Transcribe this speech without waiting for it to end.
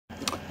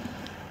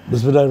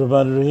বিসমিল্লাহির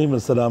রহমানির রহিম।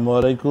 আসসালামু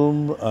আলাইকুম।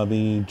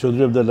 আমি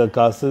চৌধুরী আবদুল্লাহ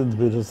কাসেদ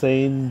বিন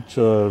হুসাইন,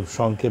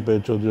 সংক্ষেপে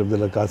চৌধুরী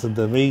আবদুল্লাহ কাসেদ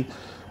নামেই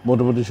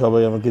মোটামুটি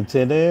সবাই আমাকে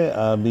চেনে।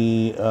 আমি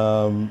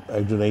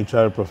একজন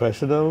এইচআর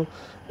প্রফেশনাল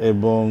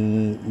এবং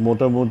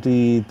মোটামুটি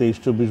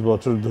 23-24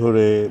 বছর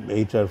ধরে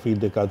এইচআর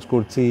ফিল্ডে কাজ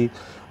করছি।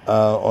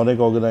 অনেক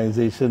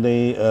অর্গানাইজেশনে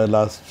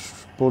লাস্ট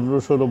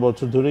 15-16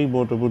 বছর ধরেই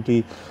মোটামুটি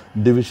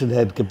ডিভিশন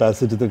হেড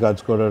ক্যাপাসিটিতে কাজ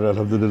করার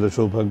আলহামদুলিল্লাহ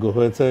সৌভাগ্য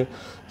হয়েছে।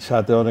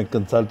 সাথে অনেক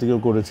কনসাল্টিংও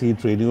করেছি,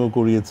 ট্রেনিংও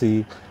করিয়েছি।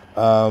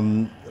 আম,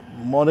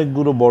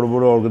 অনেকগুলো বড়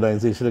বড়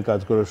অর্গানাইজেশনে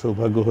কাজ করার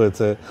সৌভাগ্য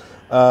হয়েছে।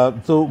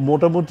 তো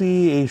মোটামুটি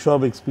এই সব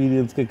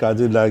এক্সপিরিয়েন্সকে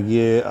কাজে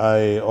লাগিয়ে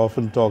I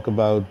often talk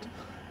about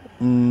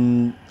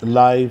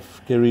life,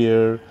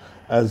 career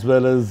as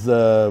well as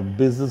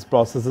business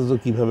প্রসেসেসও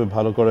কীভাবে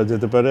ভালো করা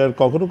যেতে পারে, আর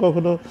কখনো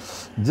কখনো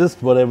just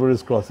what ever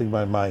is crossing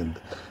my mind.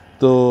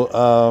 তো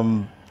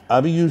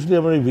আমি ইউজুয়ালি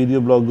আমার এই video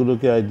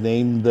ব্লগগুলোকে I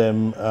name them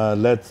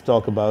let's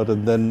talk about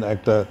and then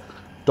একটা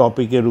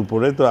টপিকের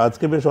উপরে। তো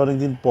আজকে বেশ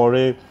অনেকদিন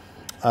পরে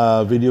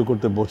ভিডিও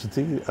করতে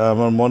বসেছি।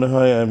 আমার মনে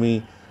হয় আমি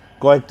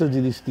কয়েকটা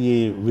জিনিস নিয়ে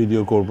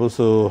ভিডিও করব।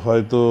 সো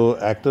হয়তো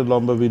একটা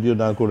লম্বা ভিডিও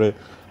না করে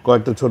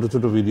কয়েকটা ছোট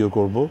ছোট ভিডিও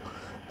করব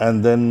অ্যান্ড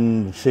দেন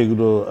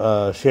সেগুলো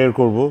শেয়ার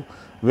করব।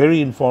 Very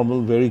informal,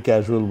 very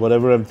casual, what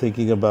ever I am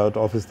thinking about.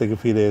 Office থেকে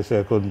ফিরে এসে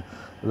এখন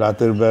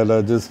রাতের বেলা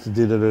জাস্ট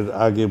ডিনারের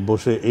আগে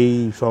বসে এই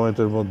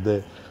সময়টার মধ্যে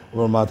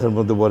আমার মাথার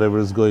মধ্যে what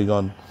ever is going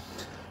on.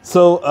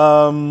 So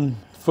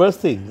first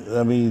thing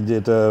আমি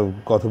যেটা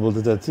কথা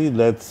বলতে চাচ্ছি,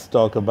 লেটস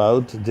টক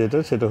অ্যাবাউট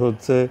সেটা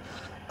হচ্ছে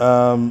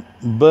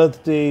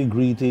birthday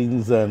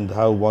greetings and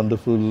how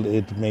wonderful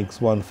it makes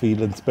one feel,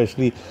 and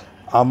specially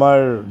আমার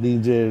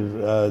নিজের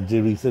যে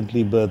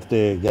রিসেন্টলি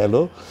বার্থডে গেল,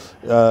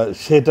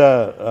 সেটা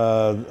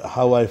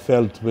how I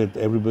felt with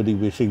everybody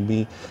wishing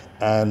me,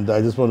 and I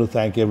just want to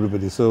thank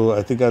everybody. So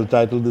I think I'll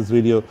title this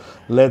video,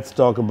 Let's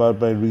Talk About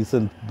My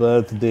Recent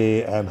Birthday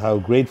and How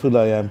Grateful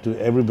I Am to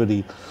Everybody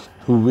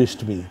Who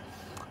Wished Me.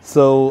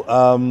 So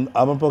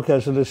আমার পক্ষে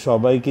আসলে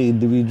সবাইকে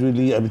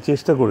individually আমি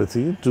চেষ্টা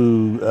করেছি to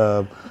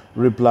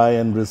reply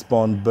and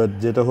respond, but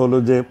যেটা হলো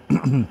যে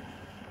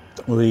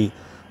ওই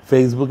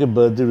ফেসবুকে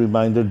বার্থডে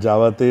রিমাইন্ডার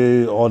যাওয়াতে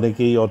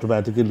অনেকেই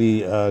অটোমেটিক্যালি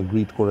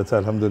গ্রিট করেছে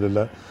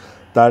আলহামদুলিল্লাহ।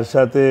 তার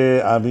সাথে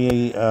আমি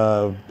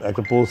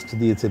একটা পোস্ট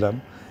দিয়েছিলাম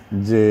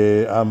যে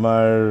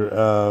আমার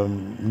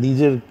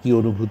নিজের কী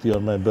অনুভূতি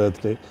অন মাই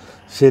বার্থডে,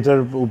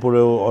 সেটার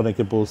উপরেও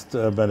অনেকে পোস্ট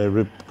মানে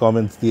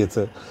কমেন্টস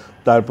দিয়েছে।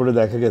 তারপরে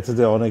দেখা গেছে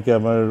যে অনেকে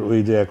আমার ওই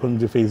যে এখন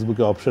যে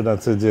ফেসবুকে অপশন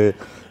আছে যে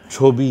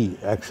ছবি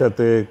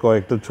একসাথে,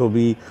 কয়েকটা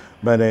ছবি,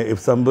 মানে if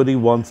somebody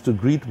wants to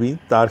grit me,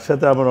 তার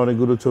সাথে আমার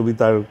অনেকগুলো ছবি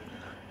তার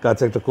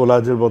কাছে একটা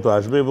কোলাজের মতো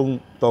আসবে এবং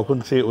তখন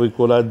সে ওই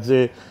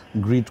কোলাজে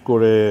গ্রিট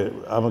করে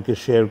আমাকে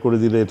শেয়ার করে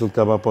দিলে it will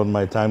come up on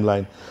my time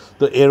line.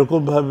 তো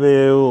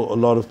এরকমভাবেও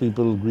lot of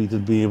people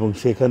greeted me এবং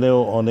সেখানেও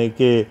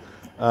অনেকে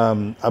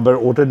আবার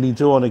ওটার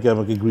নিচেও অনেকে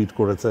আমাকে গ্রিট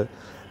করেছে।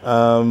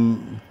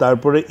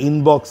 তারপরে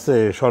ইনবক্সে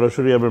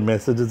সরাসরি আবার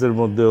মেসেজেসের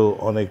মধ্যেও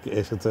অনেক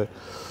এসেছে।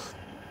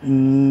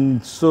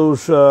 সো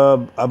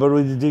আবার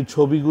ওই যে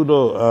ছবিগুলো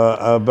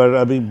আবার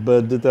আমি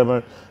বার্থডেতে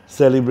আমার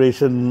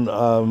সেলিব্রেশন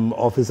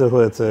অফিসে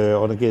হয়েছে,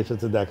 অনেকে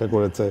এসেছে, দেখা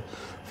করেছে,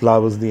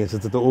 ফ্লাওয়ার্স নিয়ে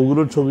এসেছে। তো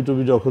ওগুলোর ছবি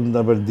টবি যখন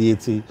আবার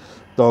দিয়েছি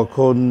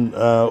তখন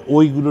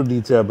ওইগুলোর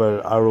নিচে আবার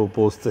আরও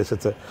পোস্ট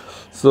এসেছে।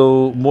 সো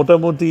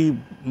মোটামুটি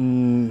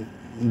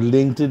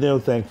লিঙ্কডইনেও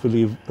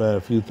থ্যাঙ্কফুলি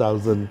ফিউ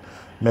থাউজেন্ড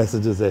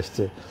মেসেজেস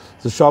এসছে।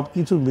 তো সব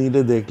কিছু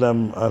মিলে দেখলাম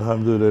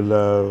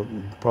আলহামদুলিল্লাহ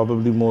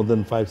probably more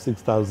then 5-6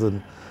 thousand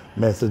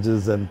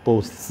messages and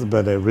posts,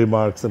 মানে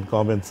রিমার্কস অ্যান্ড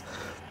কমেন্টস।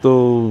 তো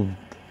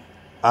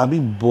আমি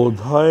বোধ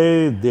হয়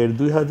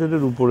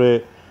 1,500-2,000-এর উপরে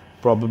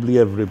প্রবাবলি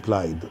হ্যাভ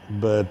রিপ্লাইড,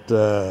 বাট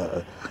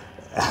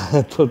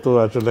তো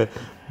আসলে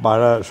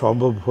পারা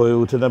সম্ভব হয়ে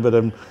ওঠে না। বাট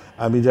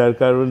আমি যার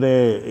কারণে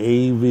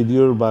এই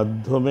ভিডিওর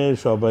মাধ্যমে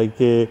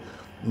সবাইকে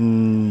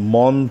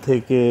মন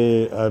থেকে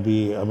আমি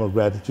আমার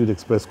গ্র্যাটিটিউড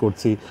এক্সপ্রেস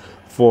করছি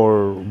for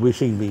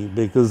wishing me,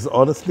 because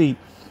honestly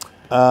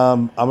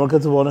আমার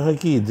কাছে মনে হয়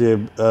কি যে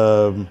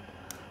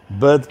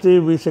বার্থডে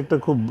উইশ একটা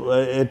খুব,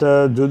 এটা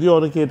যদিও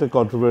অনেকে এটা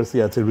কন্ট্রোভার্সি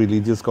আছে,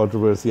 রিলিজিয়াস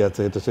কন্ট্রোভার্সি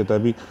আছে, সেটা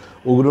আমি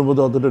ওগুলোর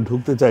মধ্যে অতটা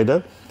ঢুকতে চাই না।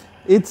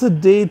 It's a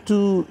day to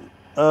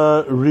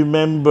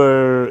remember,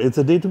 it's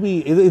a day to B,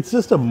 it's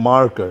just a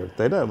marker,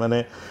 তাই না? মানে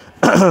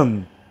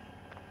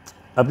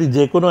আপনি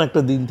যে কোনো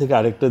একটা দিন থেকে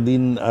আরেকটা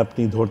দিন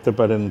আপনি ধরতে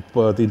পারেন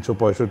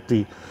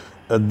 365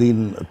 দিন।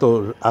 তো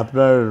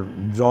আপনার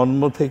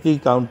জন্ম থেকেই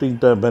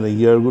কাউন্টিংটা, মানে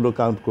ইয়ারগুলো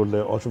কাউন্ট করলে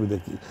অসুবিধা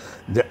কী?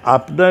 যে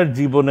আপনার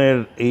জীবনের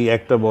এই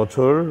একটা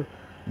বছর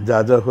যা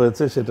যা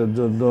হয়েছে সেটার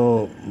জন্য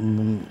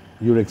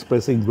your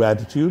expressing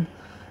gratitude,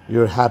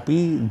 your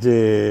happy যে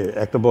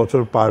একটা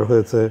বছর পার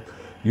হয়েছে,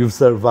 ইউ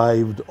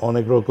সারভাইভড।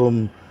 অনেক রকম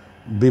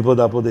বিপদ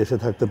আপদ এসে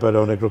থাকতে পারে,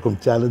 অনেক রকম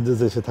চ্যালেঞ্জেস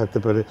এসে থাকতে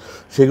পারে,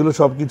 সেগুলো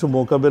সব কিছু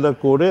মোকাবেলা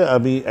করে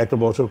আমি একটা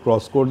বছর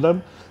ক্রস করলাম।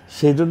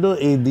 সেই জন্য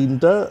এই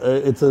দিনটা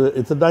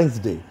it's a nice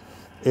day.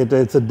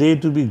 It's a day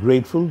to be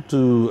grateful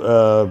to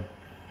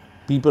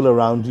people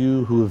around you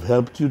who have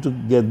helped you to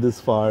get this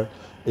far.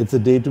 It's a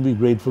day to be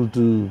grateful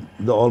to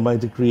the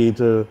Almighty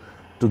Creator,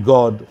 to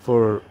God,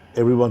 for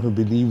everyone who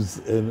believes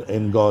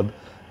in god,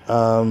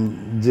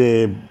 যে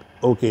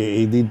ওকে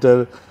এই দিনটার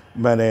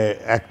মানে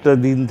একটা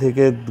দিন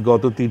থেকে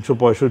গত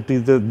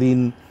 365 দিন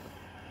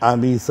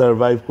আমি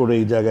সারভাইভ করে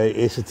এই জায়গায়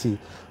এসেছি।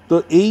 তো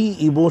এই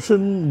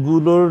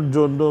ইমোশনগুলোর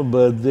জন্য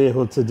বার্থডে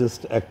হচ্ছে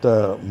জাস্ট একটা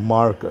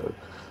মার্কার।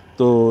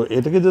 তো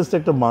এটাকে জাস্ট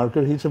একটা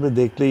মার্কার হিসেবে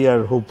দেখলেই আর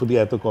হোপফুলি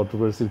এত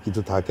কন্ট্রোভার্সির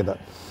কিছু থাকে না।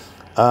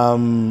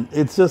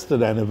 It's just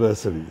an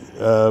anniversary,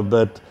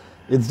 but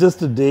it's just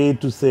a day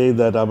to say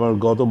that আমার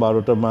গত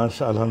 12টা মাস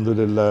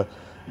আলহামদুলিল্লাহ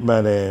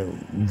মানে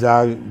যা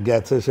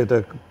গেছে সেটা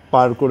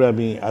পার করে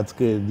আমি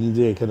আজকে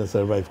নিজে এখানে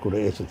সারভাইভ করে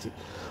এসেছি।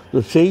 তো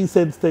সেই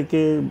সেন্স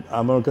থেকে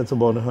আমার কাছে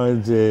মনে হয়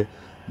যে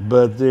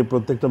বার্থডে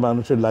প্রত্যেকটা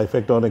মানুষের লাইফে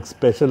একটা অনেক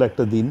স্পেশাল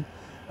একটা দিন,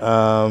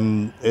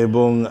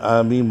 এবং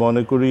আমি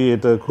মনে করি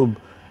এটা খুব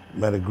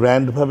মানে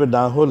গ্র্যান্ডভাবে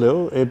না হলেও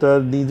এটা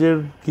নিজের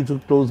কিছু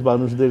ক্লোজ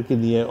মানুষদেরকে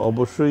নিয়ে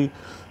অবশ্যই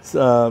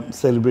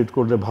সেলিব্রেট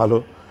করলে ভালো।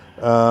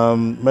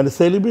 মানে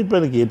সেলিব্রেট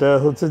মানে কি, এটা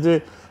হচ্ছে যে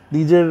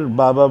নিজের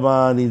বাবা মা,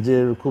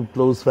 নিজের খুব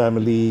ক্লোজ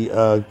ফ্যামিলি,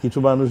 কিছু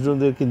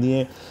মানুষজনদেরকে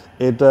নিয়ে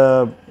এটা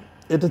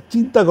এটা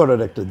চিন্তা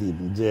করার একটা দিন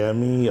যে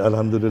আমি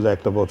আলহামদুলিল্লাহ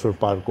একটা বছর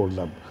পার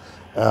করলাম,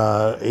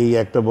 এই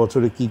একটা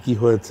বছরে কি কি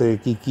হয়েছে,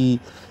 কি কি,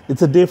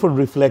 it's a day for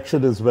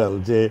reflection is well,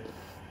 যে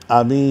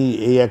আমি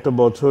এই একটা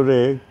বছরে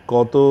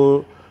কত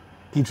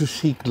কিছু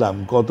শিখলাম,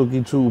 কত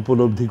কিছু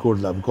উপলব্ধি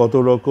করলাম, কত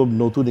রকম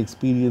নতুন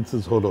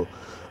এক্সপিরিয়েন্সেস হলো।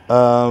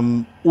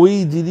 ওই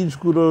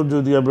জিনিসগুলো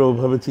যদি আমরা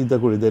ওভাবে চিন্তা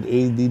করি দেন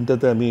এই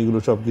দিনটাতে আমি এগুলো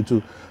সব কিছু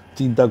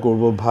চিন্তা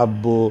করব,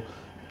 ভাববো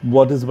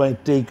what is my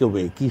take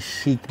away, কী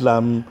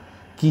শিখলাম,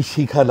 কী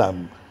শিখালাম,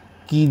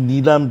 কী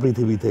নিলাম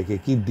পৃথিবী থেকে,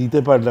 কী দিতে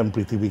পারলাম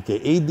পৃথিবীকে।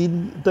 এই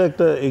দিনটা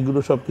একটা এগুলো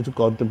সব কিছু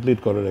কন্টেমপ্লেট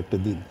করার একটা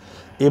দিন।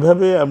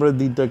 এভাবে আমরা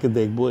দিনটাকে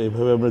দেখব,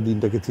 এভাবে আমরা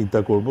দিনটাকে চিন্তা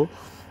করব,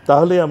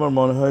 তাহলে আমার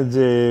মনে হয়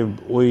যে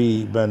ওই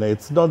মানে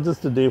it's not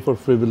just a day for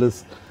ফ্রিভিলাস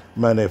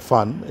মানে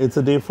fun, it's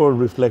a day for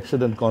reflection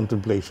and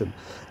কন্টেমপ্লেশন।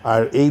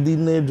 আর এই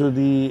দিনে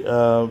যদি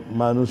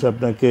মানুষ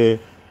আপনাকে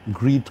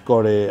গ্রিট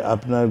করে,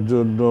 আপনার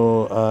জন্য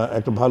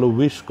একটা ভালো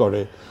উইশ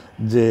করে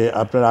যে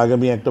আপনার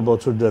আগামী একটা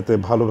বছর যাতে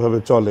ভালোভাবে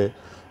চলে,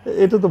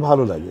 এটা তো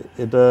ভালো লাগে,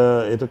 এটা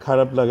এটা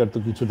খারাপ লাগার তো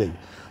কিছু নেই।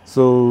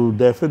 সো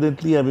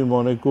ডেফিনেটলি আমি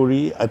মনে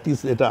করি,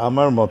 অ্যাটলিস্ট এটা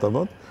আমার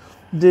মতামত,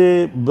 যে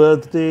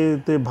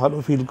বার্থডেতে ভালো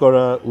ফিল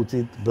করা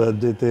উচিত,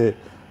 বার্থডেতে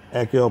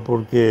একে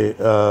অপরকে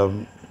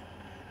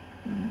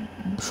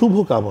শুভ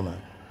কামনা,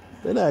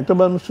 তাই না? একটা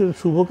মানুষের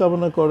শুভ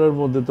কামনা করার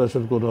মধ্যে তো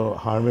আসলে কোনো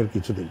হার্মের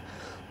কিছু নেই।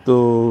 তো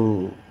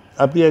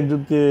আপনি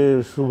একজনকে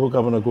শুভ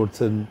কামনা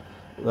করছেন,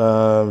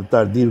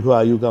 তার দীর্ঘ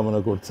আয়ু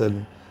কামনা করছেন,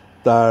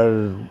 তার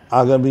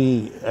আগামী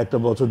একটা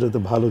বছর যাতে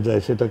ভালো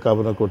যায় সেটা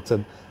কামনা করছেন,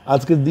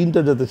 আজকের দিনটা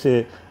যাতে সে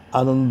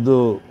আনন্দ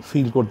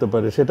ফিল করতে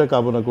পারে সেটা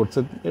কামনা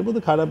করছেন, এর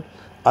মধ্যে খারাপ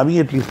আমি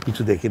অ্যাটলিস্ট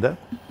কিছু দেখি না।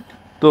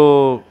 তো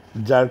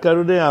যার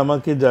কারণে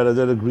আমাকে যারা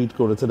যারা গ্রিট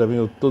করেছেন আমি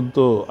অত্যন্ত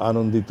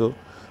আনন্দিত,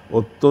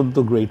 অত্যন্ত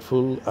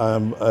গ্রেটফুল,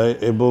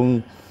 এবং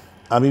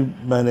আমি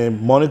মানে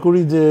মনে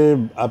করি যে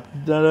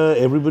আপনারা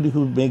everybody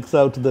who makes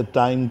out the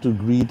time to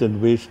grit and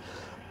wish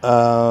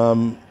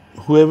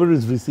whoever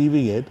is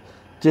receiving ইট,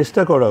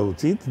 চেষ্টা করা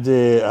উচিত যে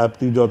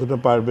আপনি যতটা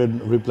পারবেন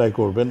রিপ্লাই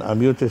করবেন,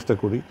 আমিও চেষ্টা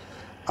করি।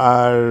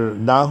 আর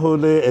না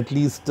হলে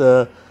অ্যাটলিস্ট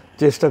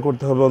চেষ্টা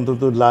করতে হবে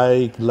অন্তত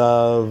লাইক,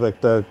 লাভ,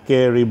 একটা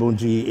কেয়ার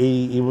ইমোজি, এই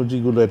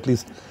ইমোজিগুলো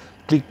অ্যাটলিস্ট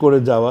ক্লিক করে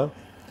যাওয়া।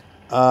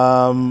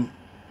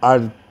 আর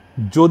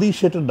যদি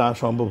সেটা না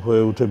সম্ভব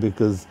হয়ে ওঠে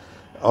বিকজ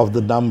অফ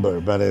দ্য নাম্বার,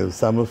 মানে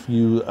সাম অফ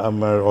ইউ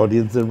আমার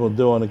অডিয়েন্সের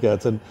মধ্যেও অনেকে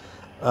আছেন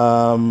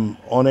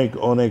অনেক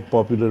অনেক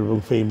পপুলার এবং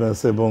ফেমাস,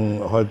 এবং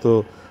হয়তো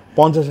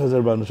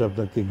 50,000 মানুষ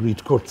আপনাকে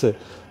গ্রিট করছে,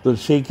 তো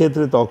সেই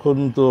ক্ষেত্রে তখন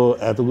তো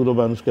এতগুলো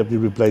মানুষকে আপনি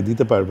রিপ্লাই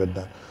দিতে পারবেন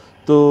না।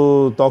 তো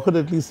তখন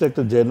অ্যাটলিস্ট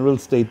একটা জেনারেল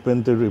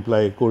স্টেটমেন্টের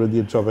রিপ্লাই করে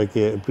দিয়ে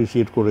সবাইকে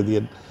অ্যাপ্রিসিয়েট করে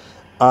দিন।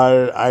 আর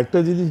আরেকটা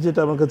জিনিস যেটা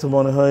আমার কাছে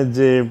মনে হয়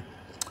যে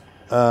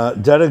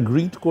যারা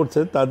গ্রিট করছে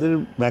তাদের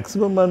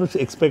ম্যাক্সিমাম মানুষ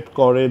এক্সপেক্ট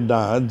করে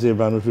না যে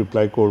মানুষ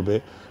রিপ্লাই করবে,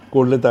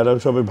 করলে তারাও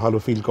সবাই ভালো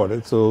ফিল করে,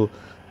 সো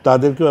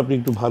তাদেরকেও আপনি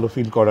একটু ভালো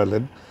ফিল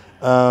করালেন।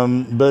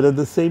 But at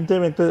the same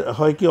time একটা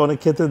হয় কি, অনেক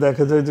ক্ষেত্রে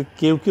দেখা যায় যে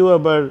কেউ কেউ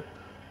আবার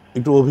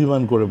একটু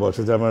অভিমান করে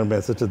বসে যে আমার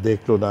মেসেজটা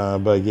দেখলো না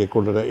বা ইয়ে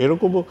করলো না,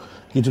 এরকমও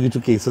কিছু কিছু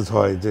কেসেস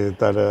হয় যে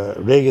তারা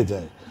রেগে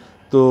যায়।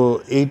 তো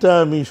এইটা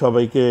আমি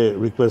সবাইকে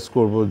রিকোয়েস্ট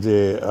করব যে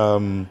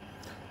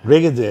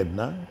রেগে যেন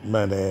না,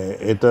 মানে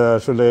এটা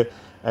আসলে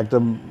একটা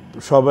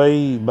সবাই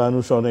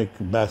মানুষ অনেক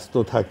ব্যস্ত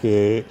থাকে,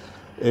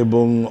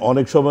 এবং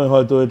অনেক সময়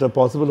হয়তো এটা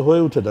পসিবল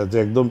হয়ে ওঠে না যে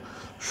একদম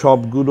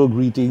সবগুলো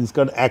গ্রিটিংস,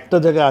 কারণ একটা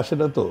জায়গায় আসে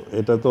না, তো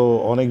এটা তো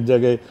অনেক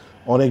জায়গায়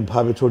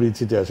অনেকভাবে ছড়িয়ে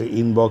ছিটে আসে,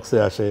 ইনবক্সে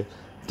আসে,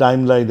 টাইম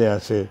লাইনে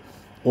আসে,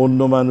 অন্য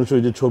মানুষ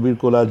ওই যে ছবির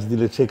কোলাজ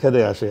দিলে সেখানে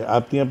আসে,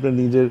 আপনি আপনার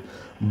নিজের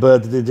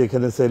বার্থডে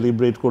যেখানে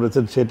সেলিব্রেট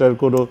করেছেন সেটার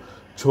কোনো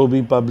ছবি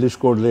পাবলিশ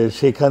করলে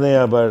সেখানে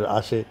আবার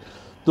আসে।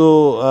 তো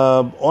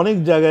অনেক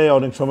জায়গায়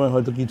অনেক সময়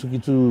হয়তো কিছু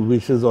কিছু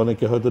উইশেস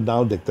অনেকে হয়তো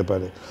নাও দেখতে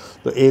পারে।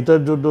 তো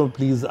এটার জন্য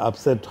প্লিজ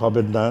আপসেট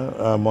হবেন না,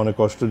 মনে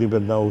কষ্ট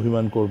নেবেন না,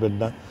 অভিমান করবেন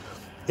না,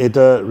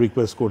 এটা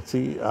রিকোয়েস্ট করছি।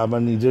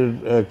 আমার নিজের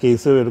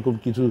কেসেও এরকম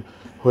কিছু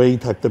হয়েই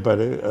থাকতে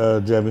পারে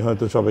যে আমি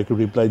হয়তো সবাইকে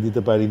রিপ্লাই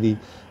দিতে পারিনি,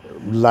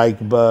 লাইক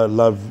বা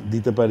লাভ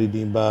দিতে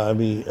পারিনি, বা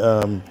আমি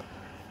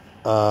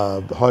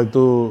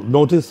হয়তো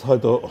নোটিস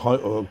হয়তো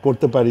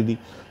করতে পারিনি,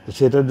 তো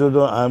সেটার জন্য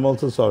আই এম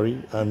অলসো সরি।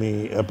 আমি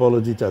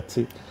অ্যাপোলজি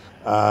চাচ্ছি,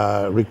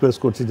 রিকোয়েস্ট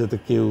করছি যাতে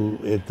কেউ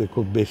এতে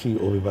খুব বেশি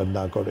অভিমান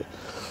না করে।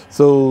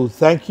 So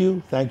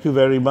thank you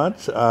very much.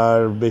 আর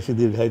বেশি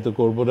দীর্ঘায়িত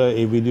করব না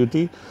এই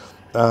ভিডিওটি।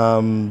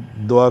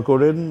 দোয়া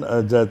করেন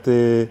যাতে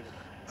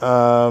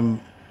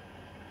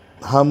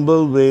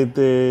হাম্বল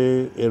ওয়েতে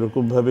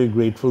এরকমভাবে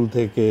গ্রেটফুল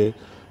থেকে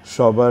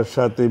সবার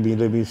সাথে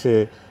মিলেমিশে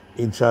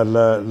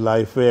ইনশাআল্লাহ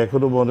লাইফে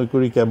এখনও মনে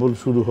করি কেবল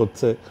শুরু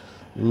হচ্ছে,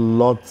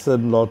 lots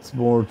and lots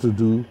more to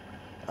do,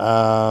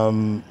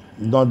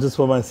 not just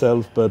for my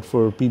self but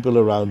for people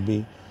around me.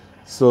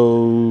 So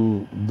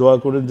দোয়া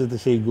করেন যাতে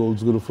সেই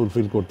গোলসগুলো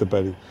ফুলফিল করতে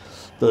পারি।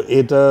 তো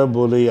এটা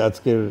বলেই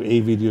আজকের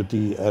এই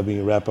ভিডিওটি আমি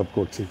র্যাপ আপ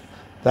করছি।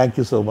 Thank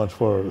you so much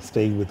for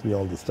staying with me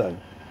all this time.